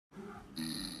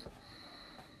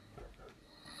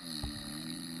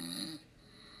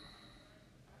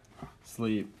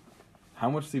Sleep. How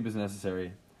much sleep is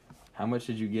necessary? How much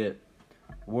should you get?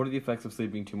 What are the effects of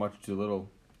sleeping too much or too little?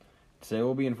 Today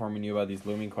we'll be informing you about these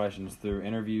looming questions through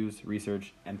interviews,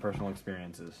 research, and personal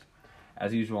experiences.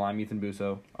 As usual, I'm Ethan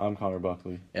Busso. I'm Connor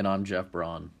Buckley. And I'm Jeff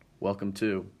Braun. Welcome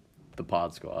to the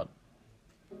Pod Squad.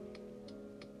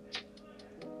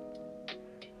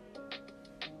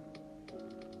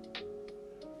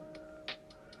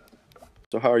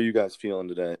 So how are you guys feeling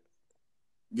today?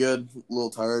 Good. A little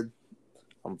tired.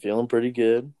 I'm feeling pretty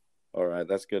good. All right,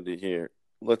 that's good to hear.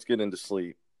 Let's get into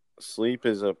sleep. Sleep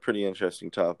is a pretty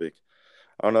interesting topic.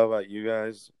 I don't know about you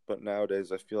guys, but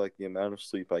nowadays I feel like the amount of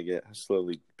sleep I get has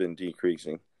slowly been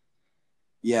decreasing.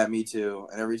 Yeah, me too.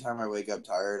 And every time I wake up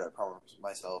tired, I promise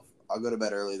myself I'll go to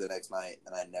bed early the next night,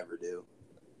 and I never do.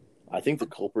 I think the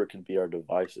culprit could be our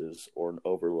devices or an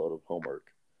overload of homework.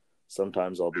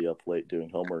 Sometimes I'll be up late doing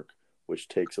homework, which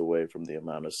takes away from the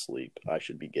amount of sleep I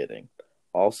should be getting.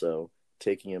 Also,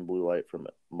 taking in blue light from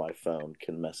my phone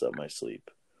can mess up my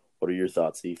sleep. What are your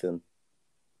thoughts, Ethan?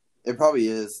 It probably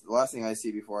is. The last thing I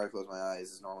see before I close my eyes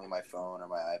is normally my phone or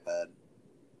my iPad.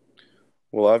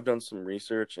 Well, I've done some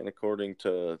research, and according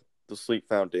to the Sleep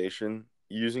Foundation,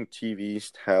 using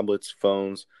TVs, tablets,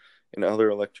 phones, and other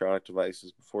electronic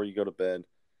devices before you go to bed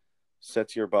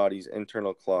sets your body's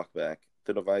internal clock back.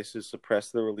 The devices suppress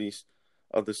the release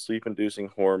of the sleep-inducing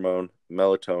hormone,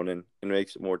 melatonin, and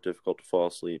makes it more difficult to fall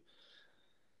asleep.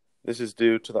 This is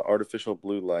due to the artificial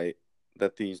blue light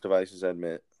that these devices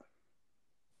emit.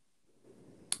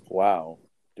 Wow.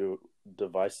 Do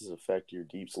devices affect your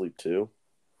deep sleep too?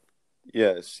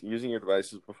 Yes, using your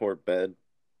devices before bed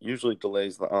usually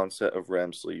delays the onset of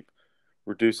REM sleep,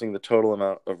 reducing the total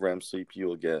amount of REM sleep you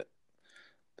will get.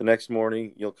 The next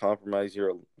morning,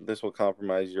 this will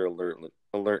compromise your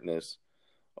alertness.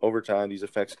 Over time, these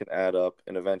effects can add up,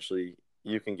 and eventually,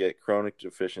 you can get chronic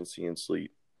deficiency in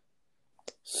sleep.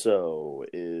 So,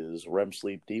 is REM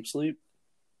sleep deep sleep?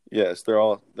 Yes, there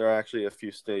are actually a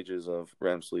few stages of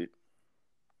REM sleep.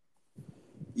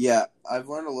 Yeah, I've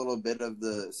learned a little bit of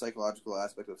the psychological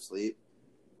aspect of sleep.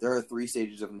 There are 3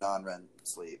 stages of non-REM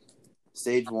sleep.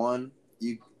 Stage 1,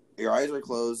 your eyes are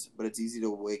closed, but it's easy to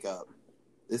wake up.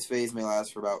 This phase may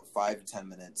last for about 5 to 10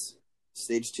 minutes.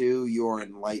 Stage 2, you are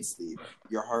in light sleep.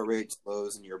 Your heart rate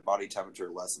slows and your body temperature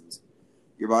lessens.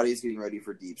 Your body is getting ready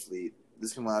for deep sleep.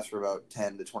 This can last for about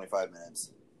 10 to 25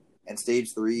 minutes. And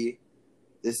stage 3,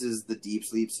 this is the deep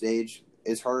sleep stage.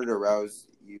 It's harder to arouse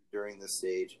you during this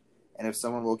stage. And if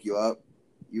someone woke you up,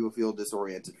 you will feel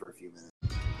disoriented for a few minutes.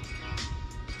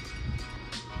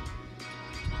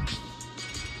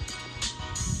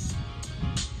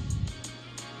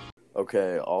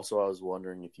 Okay, also I was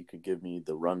wondering if you could give me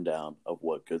the rundown of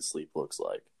what good sleep looks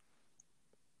like.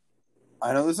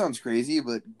 I know this sounds crazy,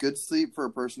 but good sleep for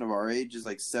a person of our age is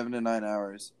like 7 to 9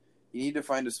 hours. You need to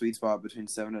find a sweet spot between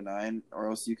 7 to 9, or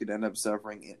else you could end up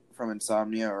suffering from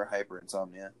insomnia or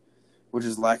hyperinsomnia, which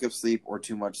is lack of sleep or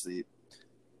too much sleep.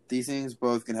 These things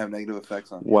both can have negative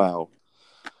effects on you. Wow.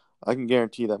 I can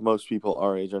guarantee that most people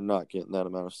our age are not getting that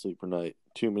amount of sleep per night.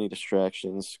 Too many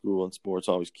distractions, school and sports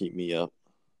always keep me up.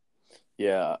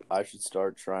 Yeah, I should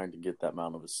start trying to get that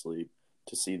amount of sleep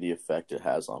to see the effect it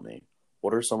has on me.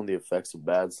 What are some of the effects of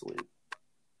bad sleep?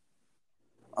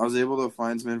 I was able to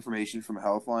find some information from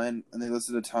Healthline, and they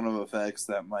listed a ton of effects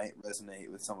that might resonate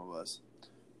with some of us.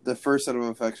 The first set of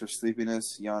effects are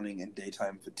sleepiness, yawning, and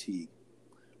daytime fatigue.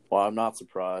 Well, I'm not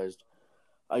surprised.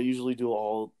 I usually do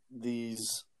all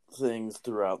these things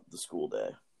throughout the school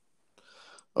day.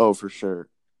 Oh, for sure.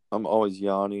 I'm always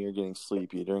yawning or getting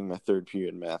sleepy during my third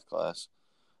period math class.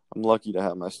 I'm lucky to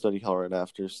have my study hall right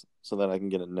after so that I can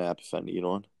get a nap if I need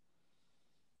one.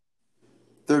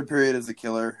 Third period is a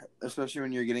killer, especially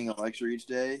when you're getting a lecture each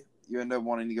day. You end up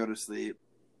wanting to go to sleep.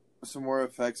 Some more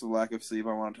effects of lack of sleep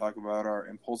I want to talk about are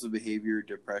impulsive behavior,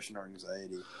 depression, or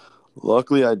anxiety.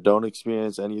 Luckily, I don't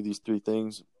experience any of these 3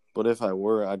 things, but if I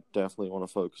were, I'd definitely want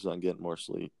to focus on getting more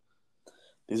sleep.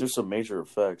 These are some major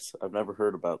effects. I've never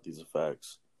heard about these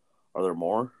effects. Are there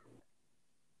more?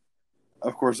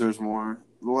 Of course, there's more.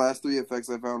 The last 3 effects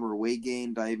I found were weight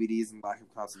gain, diabetes, and lack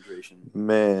of concentration.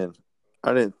 Man,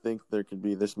 I didn't think there could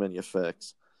be this many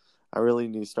effects. I really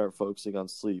need to start focusing on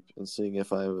sleep and seeing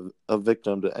if I'm a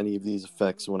victim to any of these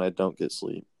effects when I don't get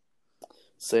sleep.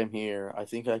 Same here. I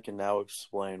think I can now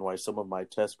explain why some of my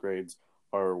test grades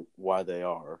are why they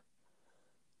are.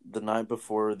 The night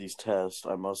before these tests,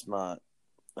 I must not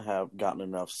have gotten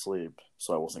enough sleep,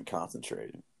 so I wasn't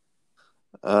concentrating.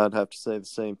 I'd have to say the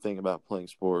same thing about playing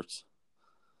sports.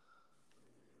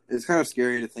 It's kind of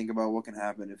scary to think about what can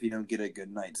happen if you don't get a good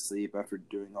night's sleep after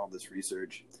doing all this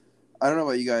research. I don't know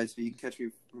about you guys, but you can catch me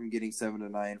from getting 7 to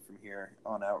 9 from here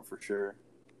on out for sure.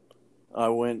 I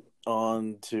went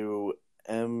on to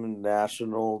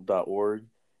mnational.org,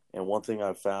 and one thing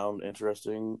I found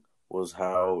interesting was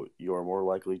how you are more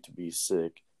likely to be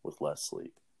sick with less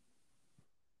sleep.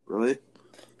 Really?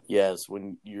 Yes,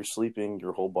 when you're sleeping,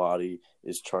 your whole body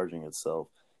is charging itself,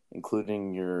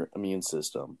 including your immune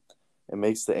system. It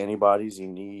makes the antibodies you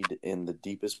need in the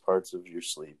deepest parts of your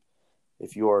sleep.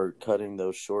 If you are cutting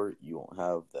those short, you won't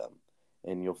have them,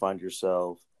 and you'll find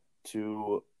yourself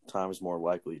 2 times more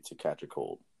likely to catch a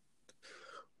cold.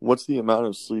 What's the amount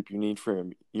of sleep you need for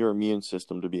your immune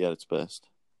system to be at its best?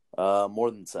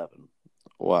 More than 7.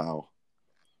 Wow.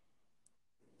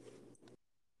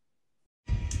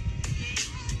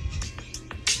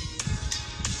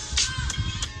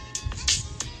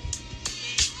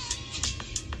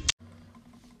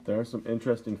 There are some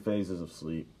interesting phases of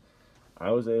sleep.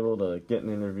 I was able to get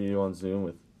an interview on Zoom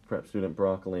with prep student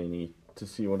Brock Laney to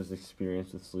see what his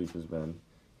experience with sleep has been.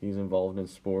 He's involved in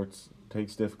sports,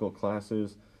 takes difficult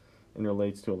classes, and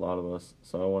relates to a lot of us,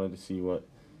 so I wanted to see what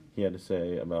he had to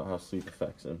say about how sleep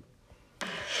affects him.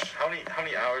 How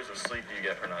many hours of sleep do you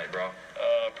get per night, bro?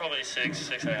 Probably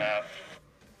 6.5.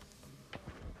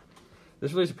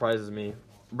 This really surprises me.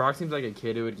 Brock seems like a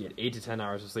kid who would get 8 to 10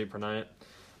 hours of sleep per night.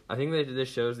 I think that this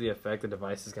shows the effect the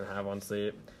devices can have on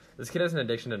sleep. This kid has an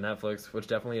addiction to Netflix, which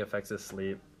definitely affects his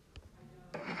sleep.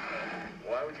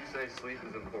 Why would you say sleep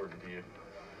is important to you?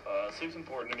 Sleep's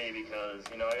important to me because,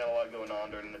 I got a lot going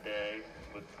on during the day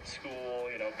with school,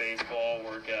 baseball,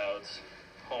 workouts,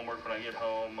 homework when I get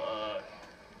home.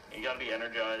 You got to be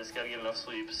energized, got to get enough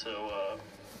sleep so,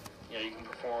 you can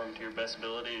perform to your best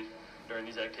ability during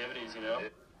these activities,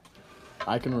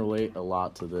 I can relate a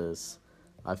lot to this.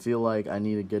 I feel like I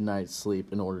need a good night's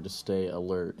sleep in order to stay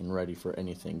alert and ready for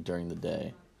anything during the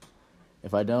day.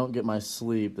 If I don't get my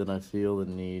sleep, then I feel the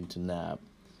need to nap.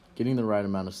 Getting the right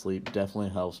amount of sleep definitely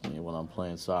helps me when I'm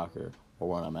playing soccer or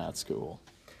when I'm at school.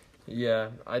 Yeah,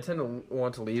 I tend to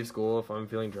want to leave school if I'm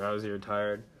feeling drowsy or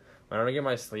tired. When I don't get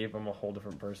my sleep, I'm a whole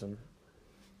different person.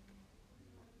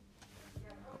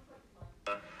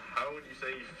 How would you say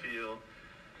you feel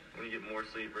when you get more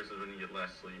sleep versus when you get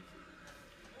less sleep?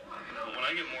 When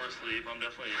I get more sleep, I'm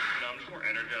definitely, I'm just more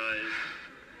energized,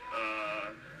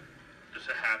 just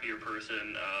a happier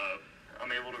person.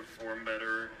 I'm able to perform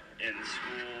better in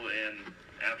school and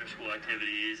after-school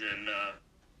activities, and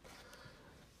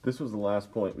This was the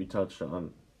last point we touched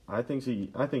on. I think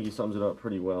he sums it up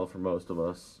pretty well for most of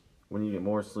us. When you get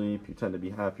more sleep, you tend to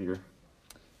be happier.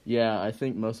 Yeah, I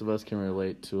think most of us can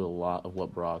relate to a lot of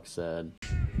what Brock said.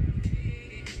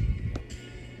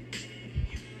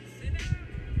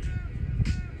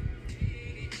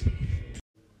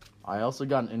 I also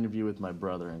got an interview with my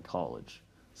brother in college,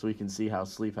 so we can see how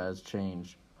sleep has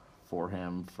changed for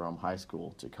him from high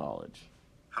school to college.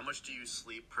 How much do you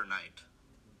sleep per night?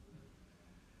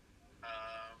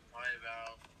 Probably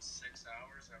about 6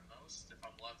 hours at most. If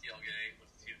I'm lucky, I'll get 8 with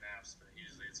a few naps, but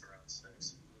usually it's around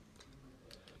 6.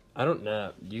 I don't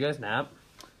nap. Do you guys nap?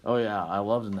 Oh yeah, I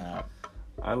love to nap.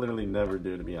 I literally never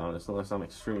do, to be honest, unless I'm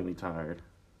extremely tired.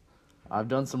 I've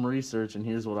done some research, and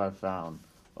here's what I've found.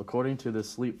 According to the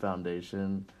Sleep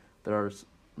Foundation, there are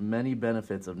many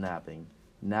benefits of napping.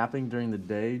 Napping during the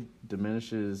day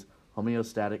diminishes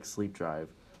homeostatic sleep drive,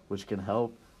 which can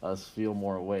help us feel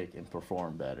more awake and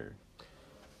perform better.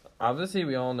 Obviously,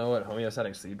 we all know what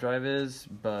homeostatic sleep drive is,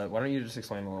 but why don't you just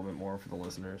explain a little bit more for the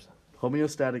listeners?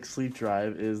 Homeostatic sleep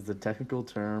drive is the technical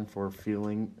term for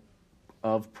feeling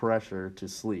of pressure to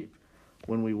sleep.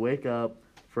 When we wake up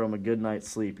from a good night's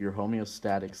sleep, your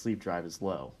homeostatic sleep drive is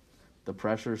low. The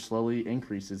pressure slowly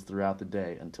increases throughout the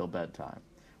day until bedtime.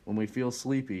 When we feel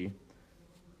sleepy,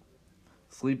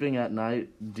 sleeping at night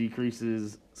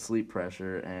decreases sleep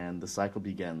pressure and the cycle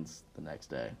begins the next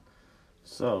day.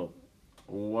 So,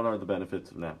 what are the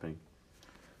benefits of napping?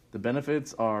 The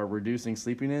benefits are reducing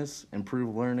sleepiness,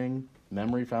 improved learning,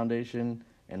 memory foundation,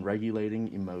 and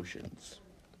regulating emotions.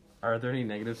 Are there any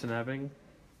negatives to napping?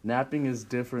 Napping is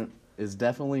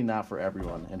definitely not for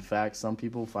everyone. In fact, some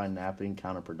people find napping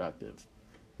counterproductive.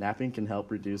 Napping can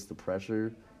help reduce the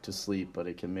pressure to sleep, but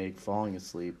it can make falling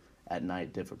asleep at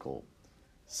night difficult.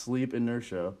 Sleep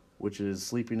inertia, which is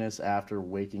sleepiness after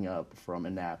waking up from a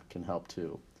nap, can help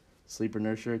too. Sleep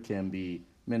inertia can be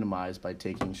minimized by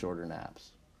taking shorter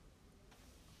naps.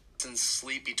 And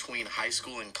sleep between high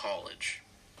school and college?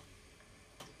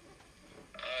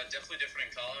 Definitely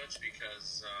different in college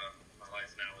because my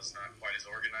life now is not quite as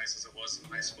organized as it was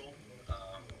in high school.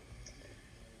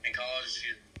 In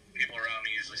college, people around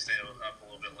me usually stay up a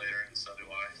little bit later, and so do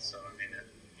I. So, it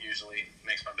usually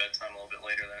makes my bedtime a little bit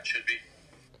later than it should be.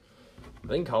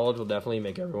 think college will definitely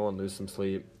make everyone lose some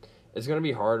sleep. It's going to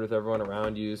be hard with everyone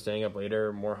around you, staying up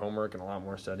later, more homework, and a lot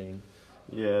more studying.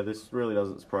 Yeah, this really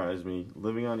doesn't surprise me.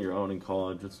 Living on your own in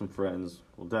college with some friends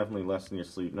will definitely lessen your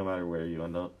sleep no matter where you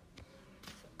end up.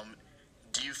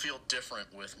 Do you feel different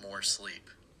with more sleep?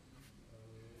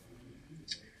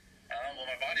 Well,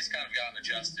 my body's kind of gotten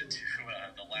adjusted to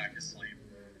the lack of sleep.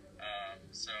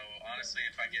 So honestly,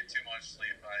 if I get too much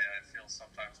sleep, I feel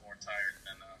sometimes more tired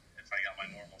than if I got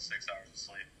my normal 6 hours of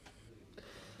sleep.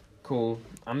 Cool.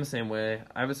 I'm the same way.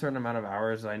 I have a certain amount of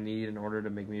hours I need in order to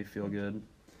make me feel good.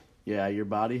 Yeah, your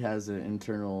body has an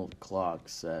internal clock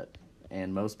set,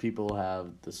 and most people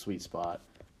have the sweet spot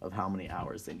of how many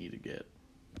hours they need to get.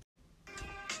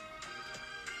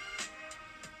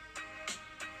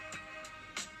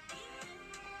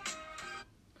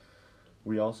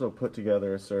 We also put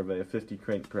together a survey of 50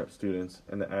 Crank Prep students,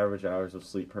 and the average hours of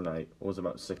sleep per night was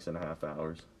about 6.5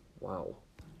 hours. Wow.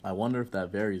 I wonder if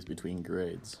that varies between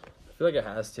grades. I feel like it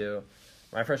has to.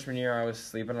 My freshman year, I was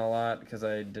sleeping a lot because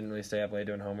I didn't really stay up late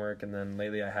doing homework, and then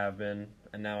lately I have been,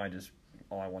 and now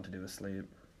all I want to do is sleep.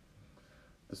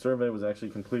 The survey was actually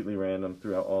completely random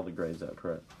throughout all the grades at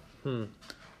Prep.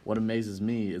 What amazes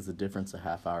me is the difference a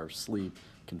half hour of sleep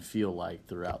can feel like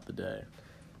throughout the day.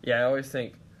 Yeah, I always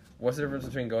think, what's the difference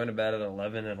between going to bed at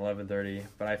 11 and 11:30,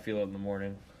 but I feel it in the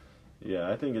morning. Yeah,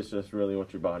 I think it's just really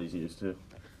what your body's used to.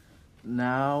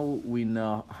 Now we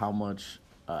know how much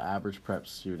an average prep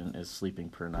student is sleeping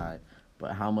per night,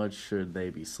 but how much should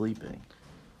they be sleeping?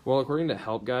 Well, according to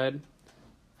Help Guide,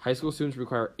 high school students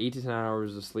require 8 to 10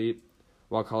 hours of sleep,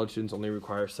 while college students only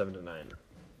require 7 to 9.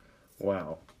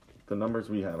 Wow. The numbers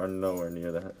we have are nowhere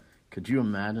near that. Could you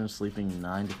imagine sleeping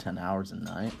 9 to 10 hours a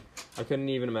night? I couldn't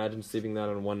even imagine sleeping that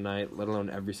on one night, let alone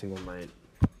every single night.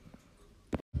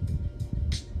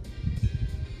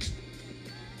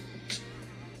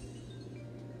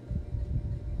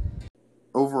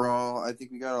 Overall, I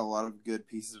think we got a lot of good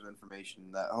pieces of information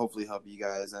that hopefully help you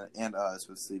guys and us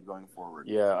with sleep going forward.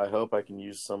 Yeah, I hope I can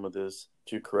use some of this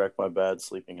to correct my bad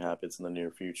sleeping habits in the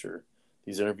near future.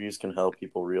 These interviews can help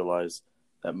people realize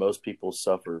that most people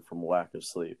suffer from lack of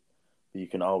sleep, but you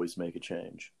can always make a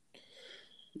change.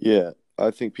 Yeah,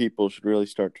 I think people should really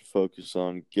start to focus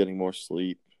on getting more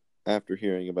sleep after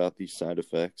hearing about these side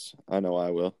effects. I know I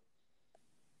will.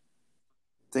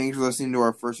 Thanks for listening to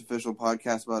our first official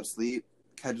podcast about sleep.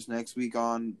 Catch us next week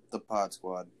on the Pod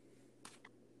Squad.